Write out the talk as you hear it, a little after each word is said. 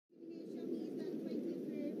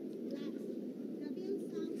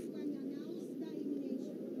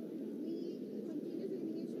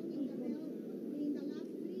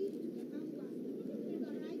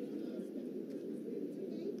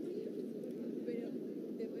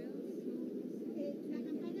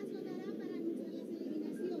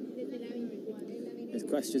There's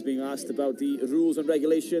questions being asked about the rules and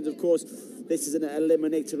regulations. Of course, this is an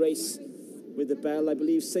eliminator race with the bell, I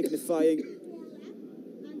believe, signifying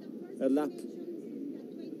a lap.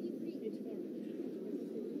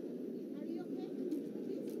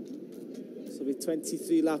 So with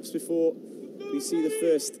 23 laps before we see the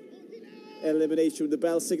first elimination, with the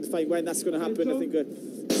bell signifying when that's going to happen. I think a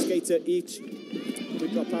skater each will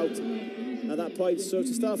drop out at that point. So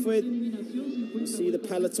to start with, we'll see the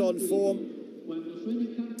peloton form,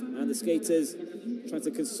 and the skaters trying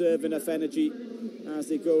to conserve enough energy as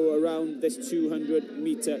they go around this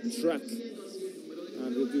 200-meter track.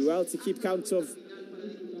 And will do well to keep count of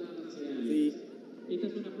the... Esta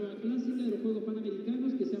es una prueba clásica de los Juegos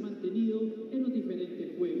Panamericanos que se ha mantenido en los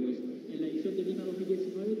diferentes Juegos. En la edición de Lima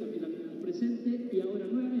 2019 también la tuvimos presente y ahora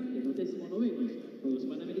nuevamente en los 19º Juegos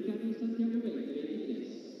Panamericanos Santiago 2023.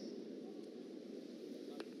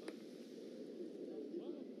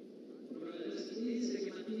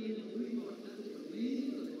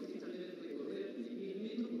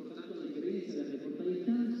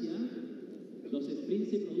 Los sprints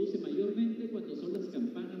se producen mayormente cuando son las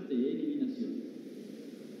campanas de eliminación.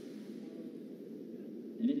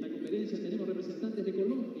 En esta conferencia tenemos representantes de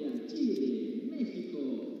Colombia, Chile, México,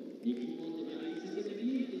 equipos de países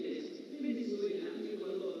independientes, Venezuela,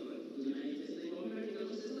 Ecuador, United States of America,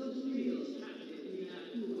 los Estados Unidos, Argentina,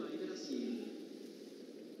 Cuba y Brasil.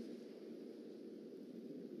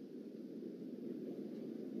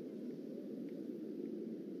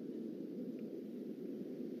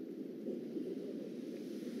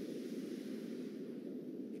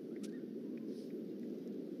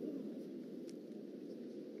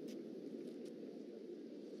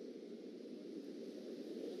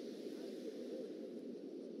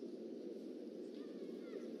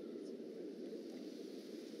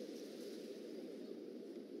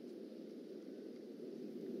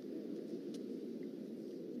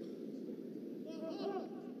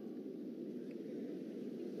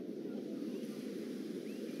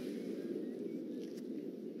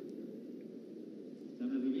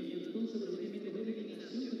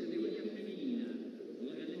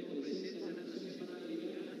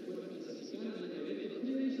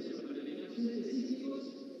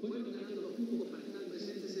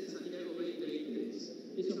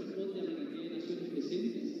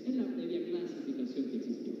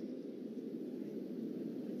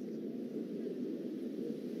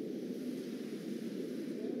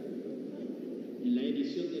 En la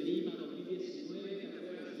edición de Lima 2019, la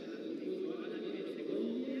prueba se realizó Panamericanos de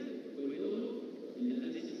Colombia, fue oro en la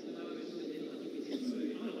 16ª versión de Lima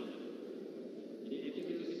 2019. Ahora, ¿qué es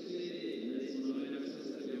lo que sucede en la 19ª versión de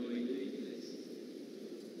Santiago 2023?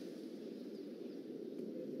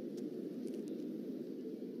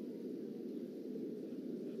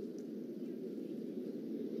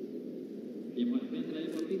 Tenemos al frente a la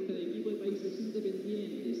deportista de equipo de países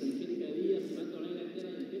independientes, Angélica Díaz, llevando la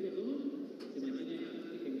delantera del pelotón. Se mantiene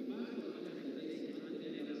bastante ejemplar, por lo menos en la tesis se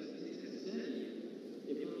mantiene la resistencia necesaria.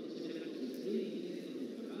 De pronto se ve con sus límites, con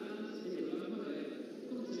sus capaz, pero vamos a ver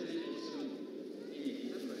cómo se ve la elección en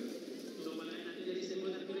esta prueba. Toma la delantera y se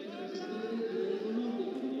vuelve a tener representante de Colombia,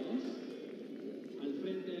 tenemos al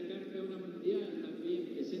frente de acá campeona mundial, también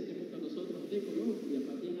presente junto a nosotros de Colombia,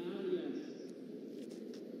 Fatiana Arias.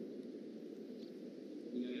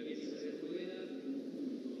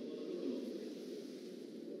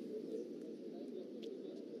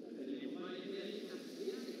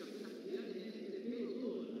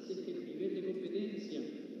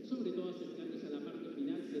 Sobre todo acercándose a la parte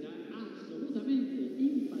final, será absolutamente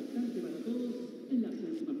impactante para todos en las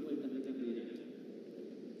últimas vueltas de carrera.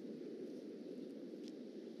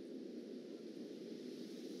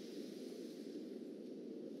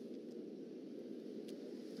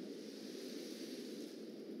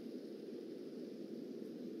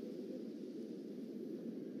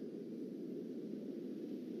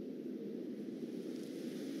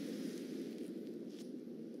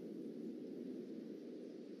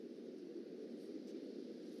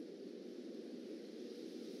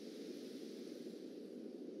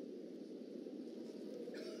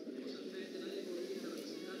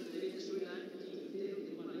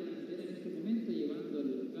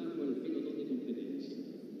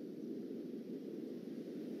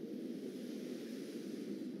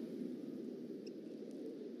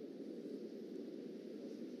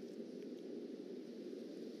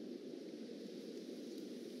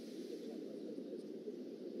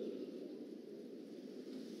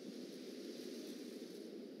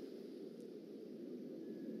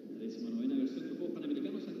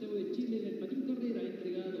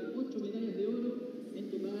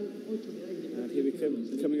 Here we come,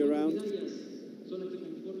 coming around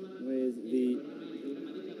with the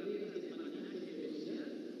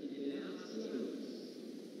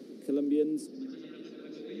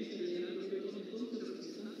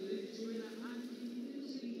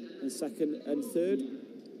second and third.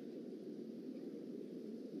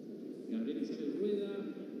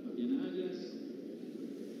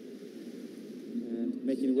 And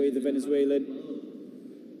making away the Venezuelan,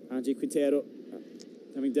 Angie Quintero,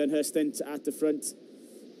 having done her stint at the front,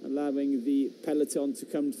 allowing the peloton to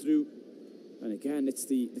come through. And again, it's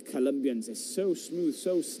the Colombians. It's so smooth,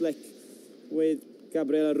 so slick with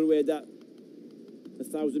Gabriela Rueda, the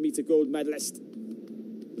 1,000-meter gold medalist,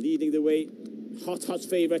 leading the way. Hot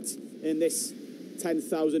favourite in this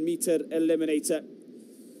 10,000-meter eliminator.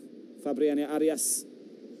 Fabriana Arias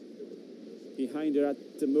behind her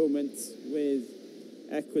at the moment, with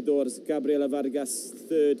Ecuador's Gabriela Vargas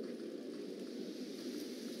third.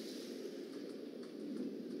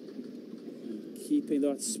 And keeping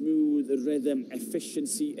that smooth rhythm,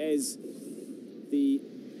 efficiency is the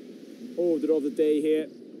order of the day here.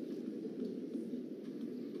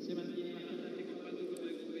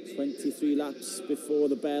 23 laps before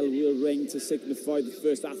the bell will ring to signify the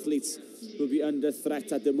first athletes will be under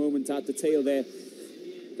threat at the moment. At the tail there,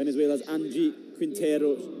 Venezuela's Angie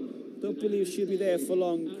Quintero. Don't believe she'll be there for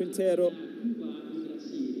long. Quintero,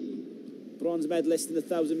 bronze medalist in the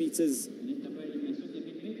 1,000 meters.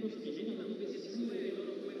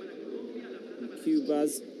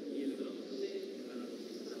 Cuba's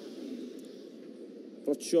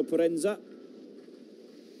Rocio Perenza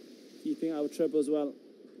keeping out of trouble as well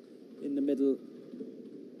in the middle,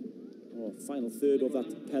 or final third of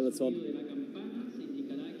that peloton.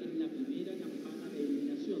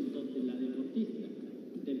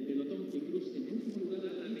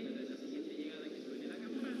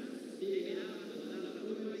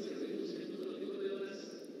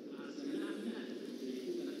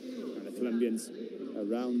 And the Colombians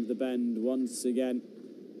around the bend once again.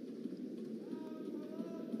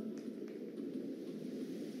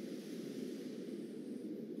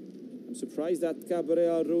 Surprised that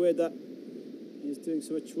Gabriela Rueda is doing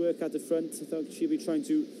so much work at the front. I thought she'd be trying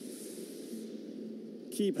to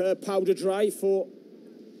keep her powder dry for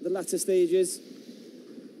the latter stages.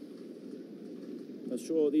 I'm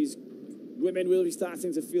sure these women will be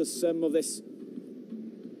starting to feel some of this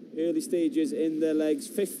early stages in their legs.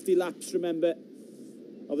 50 laps, remember,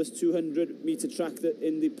 of this 200-meter track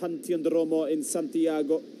in the Panteón de Roma in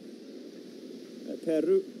Santiago,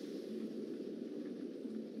 Peru.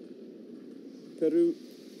 Peru,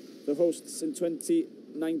 the hosts in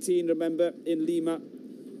 2019, remember, in Lima,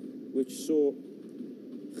 which saw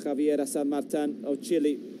Javiera San Martin of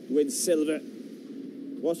Chile win silver.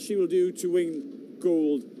 What she will do to win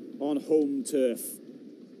gold on home turf.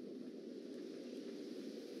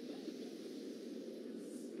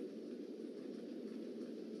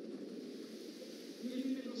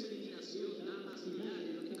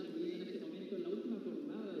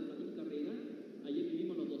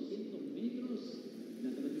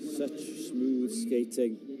 Such smooth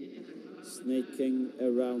skating, snaking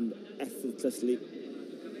around effortlessly.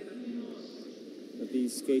 But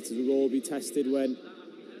these skaters will all be tested when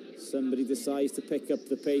somebody decides to pick up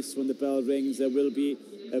the pace. When the bell rings, there will be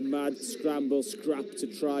a mad scramble, scrap to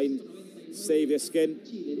try and save their skin.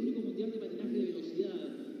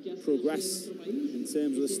 Progress in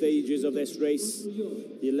terms of the stages of this race.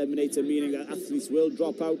 The eliminator meaning that athletes will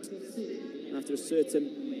drop out after a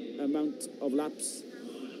certain amount of laps.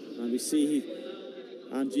 And we see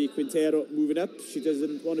Angie Quintero moving up. She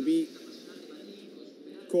doesn't want to be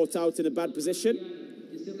caught out in a bad position.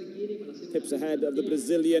 Tips ahead of the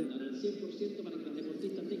Brazilian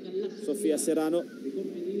Sofia Serrano.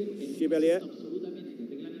 Chibelier.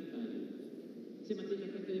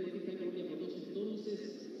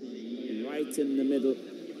 Right in the middle,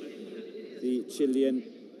 the Chilean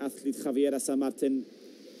athlete Javiera San Martin.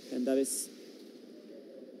 And that is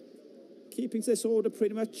keeping to this order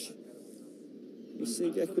pretty much. You see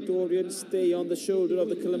the Ecuadorians stay on the shoulder of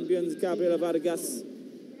the Colombians, Gabriela Vargas.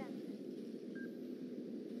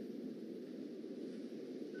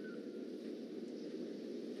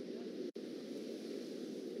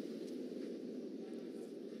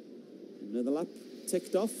 Another lap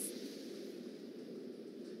ticked off.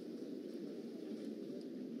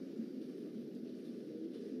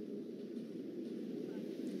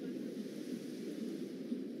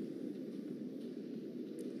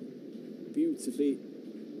 Beautifully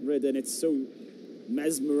ridden, it's so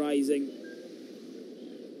mesmerizing.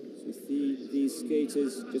 So these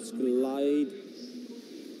skaters just glide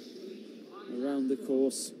around the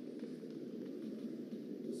course,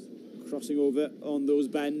 crossing over on those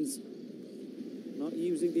bends, not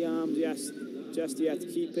using the arms just yet,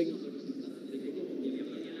 keeping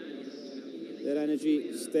their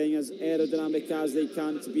energy, staying as aerodynamic as they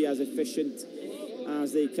can to be as efficient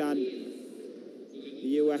as they can. The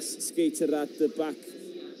US skater at the back,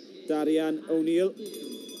 Darian O'Neill.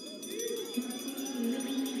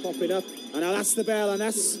 Popping up, and now that's the bell, and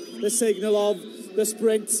that's the signal of the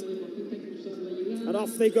sprint. And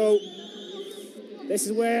off they go. This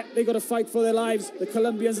is where they got to fight for their lives. The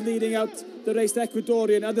Colombians leading out the race, the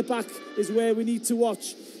Ecuadorian. At the back is where we need to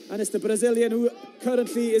watch. And it's the Brazilian who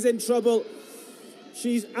currently is in trouble.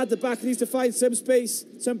 She's at the back, needs to find some space,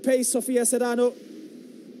 some pace. Sofia Serrano.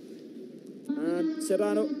 And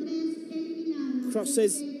Serrano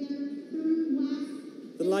crosses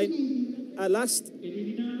the line at last.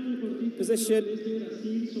 Position.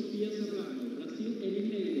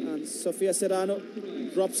 And Sofia Serrano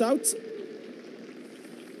drops out.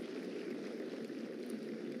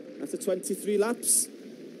 After 23 laps.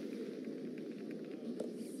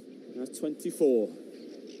 That's 24.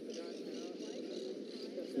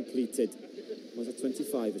 Completed. Was it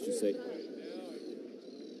 25, I should say.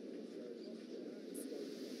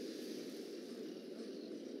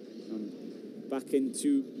 And back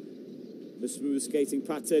into the smooth skating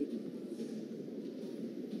pattern.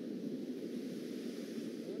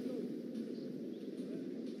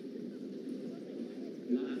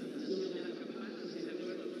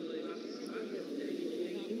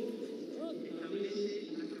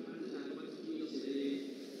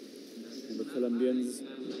 Colombians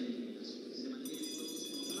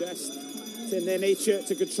just, it's in their nature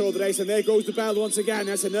to control the race, and there goes the bell once again.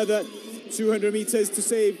 That's another 200 meters to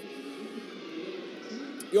save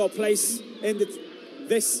your place in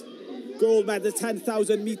this gold medal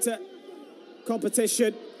 10,000 meter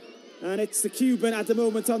competition. And it's the Cuban at the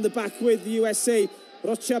moment on the back with the USA,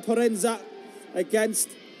 Rocha Porenza against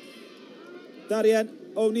Darian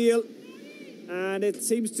O'Neill, and it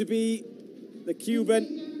seems to be the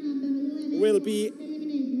Cuban will be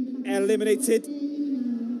eliminated.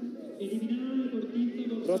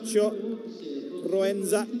 Rocha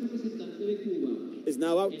Proenza is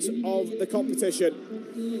now out of the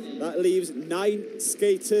competition. That leaves 9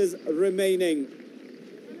 skaters remaining.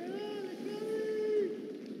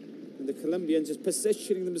 And the Colombians just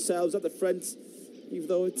positioning themselves at the front, even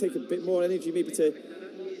though it take a bit more energy maybe to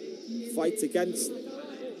fight against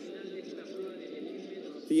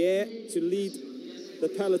the air to lead the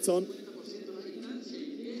peloton.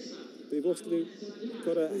 They've also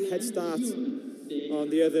got a head start on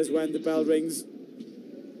the others when the bell rings.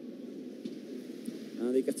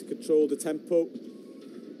 And they get to control the tempo,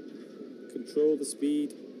 control the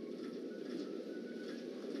speed.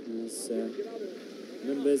 As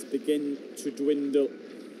numbers begin to dwindle.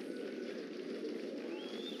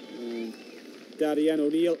 And Darian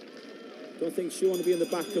O'Neill, don't think she'll want to be in the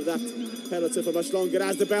back of that peloton for much longer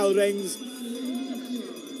as the bell rings.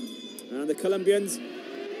 And the Colombians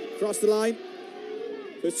cross the line.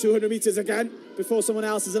 There's 200 meters again before someone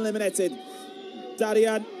else is eliminated.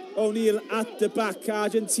 Darian O'Neill at the back.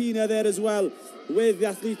 Argentina there as well with the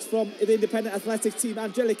athletes from the independent athletic team,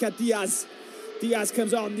 Angelica Diaz. Diaz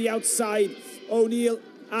comes on the outside. O'Neill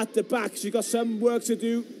at the back. She's got some work to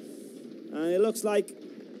do. And it looks like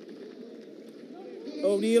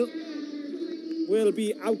O'Neill will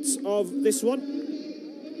be out of this one.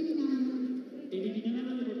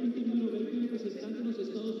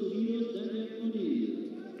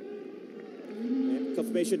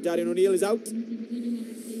 Confirmation, Darian O'Neill is out.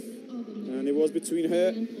 And it was between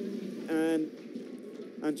her and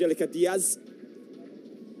Angelica Diaz.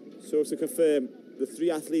 So to confirm, the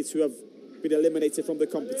 3 athletes who have been eliminated from the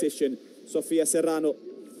competition: Sofia Serrano,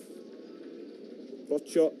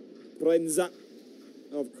 Rocha Proenza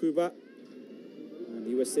of Cuba, and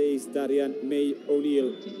USA's Darian May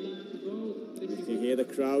O'Neill. You can hear the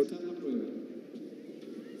crowd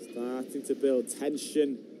starting to build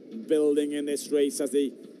tension, building in this race as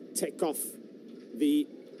they tick off the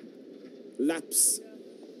laps.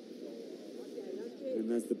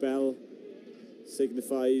 And as the bell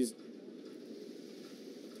signifies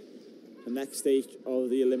the next stage of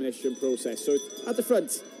the elimination process. So at the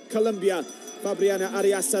front, Colombia, Fabriana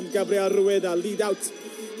Arias and Gabriel Rueda lead out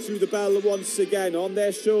to the bell once again. On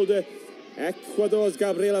their shoulder, Ecuador's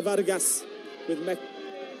Gabriela Vargas with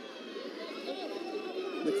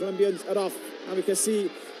the Colombians are off, and we can see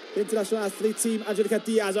the international athlete team, Angelica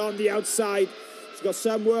Diaz, on the outside. She's got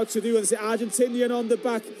some work to do, and it's the Argentinian on the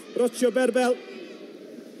back, Rocha Berbel.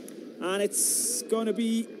 And it's going to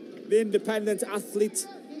be the independent athlete,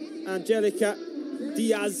 Angelica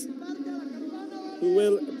Diaz, who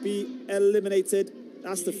will be eliminated.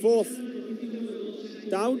 That's the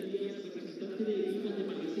 4th down.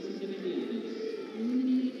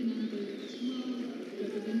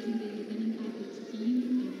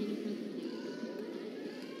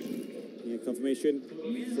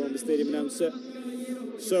 confirmation from the stadium announcer.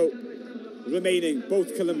 So, remaining,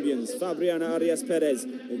 both Colombians, Fabriana Arias Perez,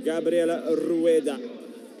 Gabriela Rueda.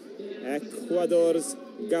 Ecuador's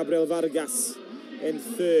Gabriel Vargas in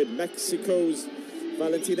third. Mexico's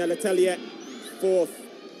Valentina Letelier, fourth.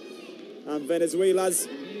 And Venezuela's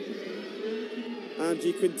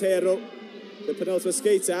Angie Quintero, the penultimate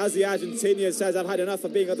skater. As the Argentinian says, I've had enough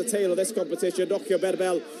of being at the tail of this competition. Rocio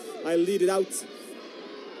Berbel, I lead it out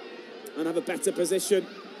and have a better position.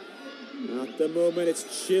 At the moment,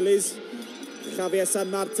 it's Chile's Javier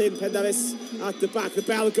San Martin Pendavis at the back. The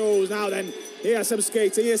bell goes now then. Here's some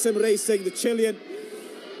skating, here's some racing. The Chilean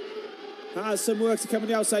has some work to come on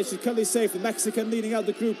the outside. She's currently safe. The Mexican leading out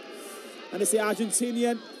the group. And it's the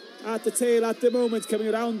Argentinian at the tail at the moment, coming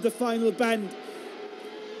around the final bend.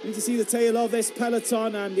 You need to see the tail of this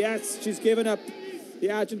peloton, and yes, she's given up.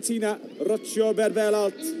 The Argentina, Rocio Berbel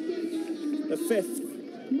out, the fifth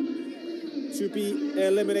to be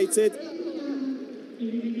eliminated.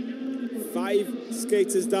 5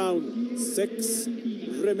 skaters down, 6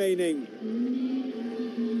 remaining.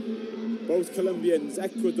 Both Colombians,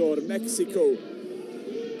 Ecuador, Mexico,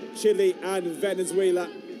 Chile and Venezuela.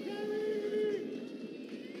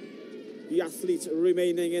 The athletes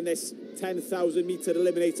remaining in this 10,000 metre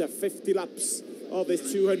eliminator, 50 laps of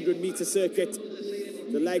this 200 metre circuit.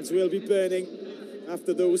 The legs will be burning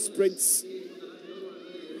after those sprints.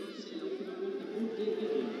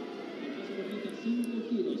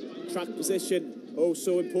 Track position, oh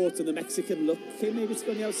so important. The Mexican looking maybe to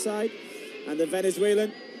go on the outside, and the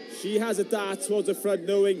Venezuelan, she has a dart towards the front,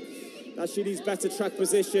 knowing that she needs better track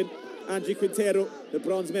position. Angie Quintero, the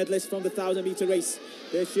bronze medalist from the 1,000 metre race.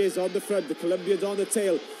 There she is on the front, the Colombians on the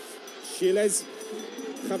tail. Chile's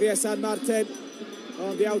Javier San Martin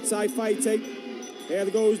on the outside fighting. Here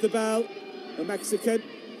goes the bell. The Mexican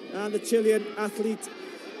and the Chilean athlete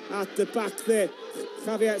at the back there.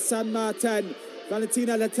 Javier San Martin,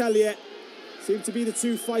 Valentina Letelier seem to be the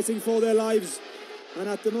two fighting for their lives. And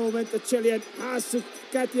at the moment, the Chilean has to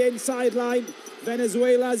get the inside line.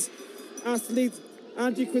 Venezuela's athlete,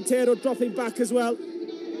 Angie Quintero, dropping back as well.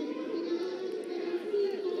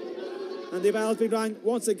 And the bell's been rang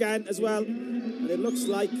once again as well. And it looks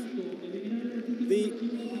like the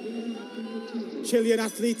Chilean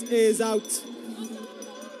athlete is out.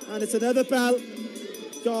 And it's another bell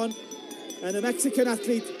gone. And the Mexican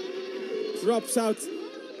athlete drops out.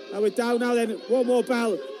 And we're down now then. One more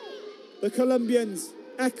bell. The Colombians,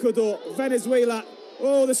 Ecuador, Venezuela.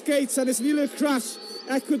 Oh, the skates, and it's nearly a crash.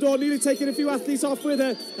 Ecuador nearly taking a few athletes off with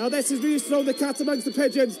her. Now this is really thrown the cat amongst the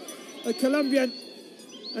pigeons. The Colombian,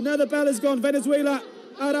 another bell has gone. Venezuela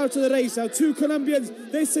are out of the race. Now 2 Colombians.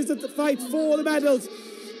 This is the fight for the medals.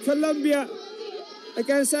 Colombia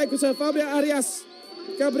against Ecuador. Fabia Arias,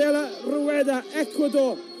 Gabriela Rueda,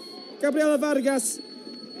 Ecuador, Gabriela Vargas.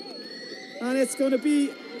 And it's going to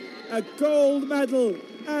be a gold medal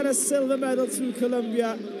and a silver medal to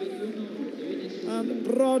Colombia. And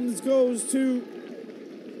bronze goes to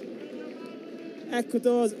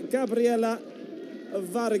Ecuador's Gabriela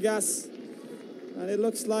Vargas. And it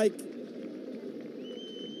looks like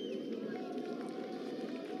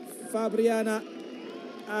Fabriana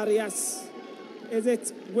Arias, is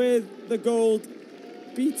it, with the gold,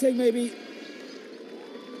 beating maybe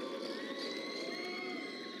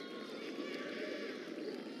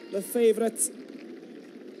the favourite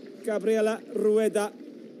Gabriela Rueda.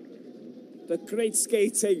 The great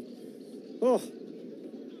skating. Oh,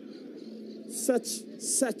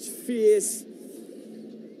 such fierce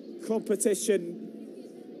competition.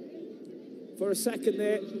 For a second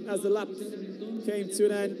there, as the lap came to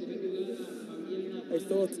an end, I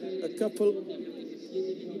thought a couple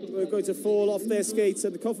were going to fall off their skates,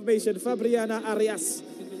 and the confirmation, Fabriana Arias,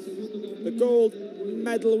 the gold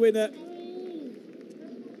medal winner.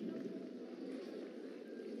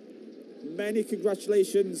 Many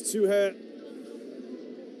congratulations to her.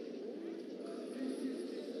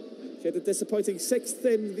 She had a disappointing 6th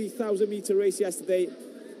in the 1,000 metre race yesterday,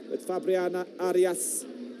 but Fabriana Arias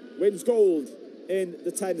wins gold in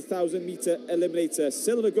the 10,000 metre eliminator.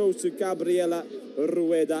 Silver goes to Gabriela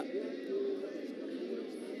Rueda.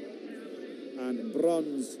 And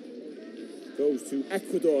bronze goes to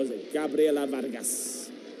Ecuador's Gabriela Vargas.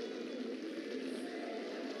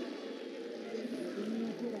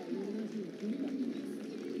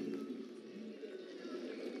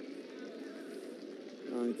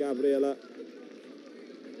 And Gabriela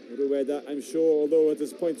Rueda, I'm sure, although at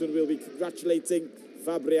this point we'll be congratulating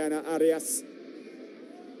Fabriana Arias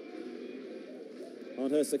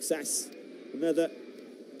on her success. Another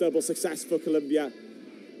double success for Colombia.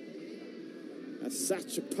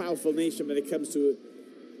 Such a powerful nation when it comes to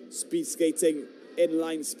speed skating,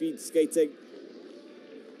 inline speed skating.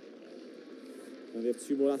 And we have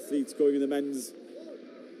 2 more athletes going in the men's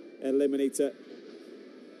eliminator.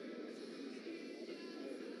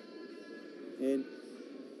 In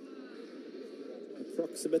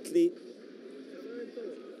approximately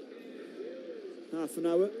half an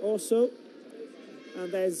hour or so.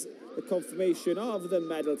 And there's the confirmation of the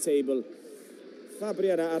medal table.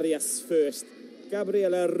 Gabriela Arias first.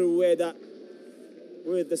 Gabriela Rueda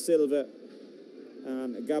with the silver.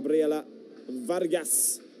 And Gabriela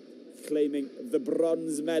Vargas claiming the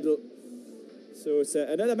bronze medal. So it's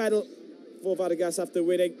another medal for Vargas after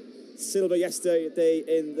winning silver yesterday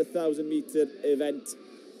in the 1,000-meter event.